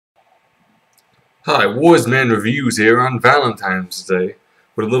Hi, Warsman Reviews here on Valentine's Day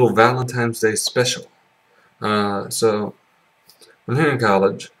with a little Valentine's Day special. So I'm here in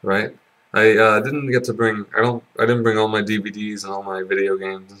college, right? I didn't get to bring I didn't bring all my DVDs and all my video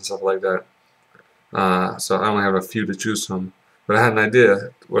games and stuff like that. So I only have a few to choose from. But I had an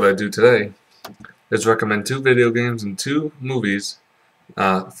idea. What I do today is recommend two video games and two movies,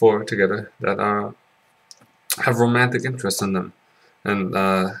 four together that have romantic interest in them, and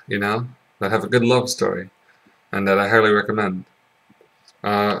that have a good love story, and that I highly recommend.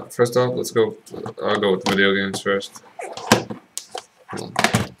 First off, let's go. I'll go with video games first.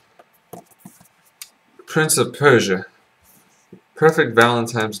 Prince of Persia. Perfect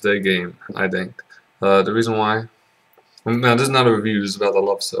Valentine's Day game, I think. The reason why. Now, this is not a review, this is about the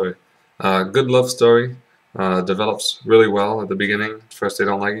love story. Good love story. Develops really well at the beginning. At first, they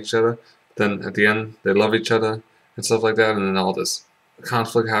don't like each other. Then, at the end, they love each other and stuff like that. And then all this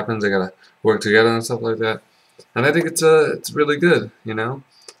conflict happens. They gotta work together and stuff like that. And I think it's really good, you know?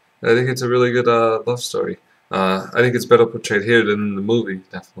 I think it's a really good love story. I think it's better portrayed here than in the movie,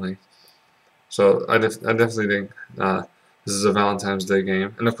 definitely. So I definitely think this is a Valentine's Day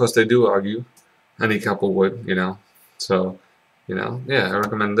game. And of course they do argue. Any couple would, you know. So, yeah, I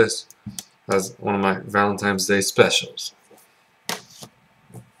recommend this as one of my Valentine's Day specials.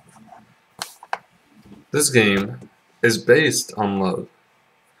 This game is based on love.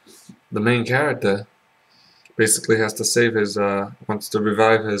 The main character basically has to save wants to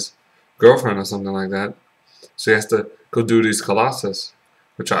revive his girlfriend or something like that. So he has to go do these colossus,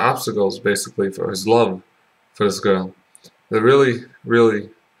 which are obstacles basically for his love for this girl. They're really,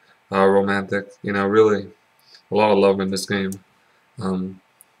 really romantic, really a lot of love in this game. And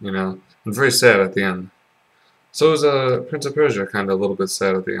very sad at the end. So is Prince of Persia, kind of a little bit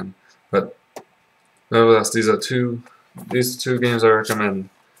sad at the end. But nevertheless, these two games I recommend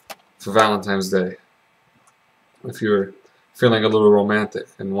for Valentine's Day. If you're feeling a little romantic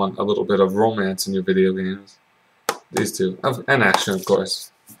and want a little bit of romance in your video games, these two, and action, of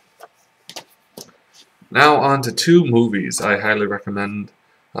course. Now on to two movies I highly recommend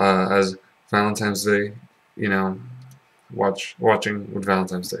as Valentine's Day, watching with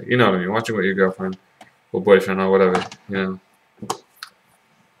Valentine's Day. You know what I mean, watching with your girlfriend or boyfriend or whatever,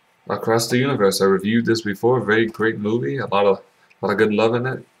 Across the Universe, I reviewed this before, very great movie, a lot of good love in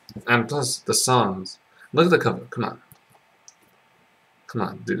it, and plus the songs. Look at the cover, come on. Come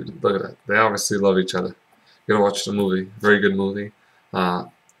on, dude, look at that. They obviously love each other. You gotta watch the movie, very good movie.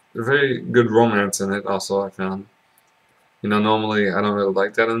 Very good romance in it also, I found. Normally I don't really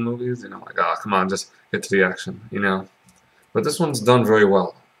like that in movies, like, oh, come on, just get to the action, But this one's done very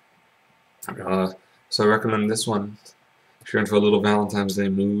well. So I recommend this one. If you're into a little Valentine's Day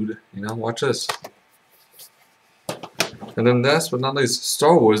mood, watch this. And then last but not least,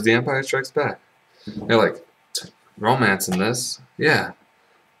 Star Wars The Empire Strikes Back. You're like, romance in this? Yeah.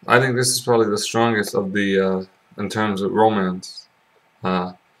 I think this is probably the strongest of the, in terms of romance.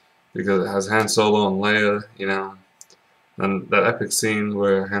 Because it has Han Solo and Leia, and that epic scene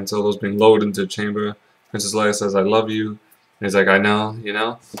where Han Solo's being lowered into a chamber. Princess Leia says, I love you. And he's like, I know,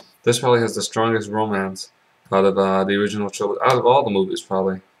 This probably has the strongest romance out of the original trilogy, out of all the movies,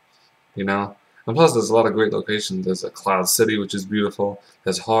 probably, And plus, there's a lot of great locations. There's a Cloud City, which is beautiful.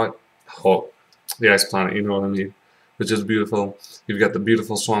 There's Hoth, the ice planet, you know what I mean, which is beautiful. You've got the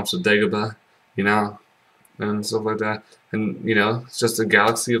beautiful swamps of Dagobah, and stuff like that. And, it's just a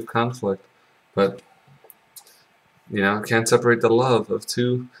galaxy of conflict. But, can't separate the love of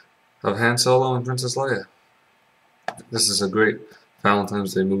Han Solo and Princess Leia. This is a great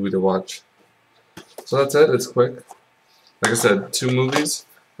Valentine's Day movie to watch. So that's it, it's quick. Like I said, two movies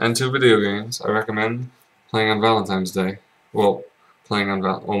and two video games I recommend playing on Valentine's Day. Well, watching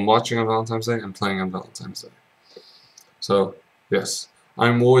on Valentine's Day and playing on Valentine's Day. So, yes,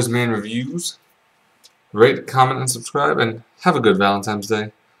 I'm Warsman Reviews. Rate, comment, and subscribe, and have a good Valentine's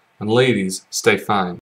Day. And ladies, stay fine.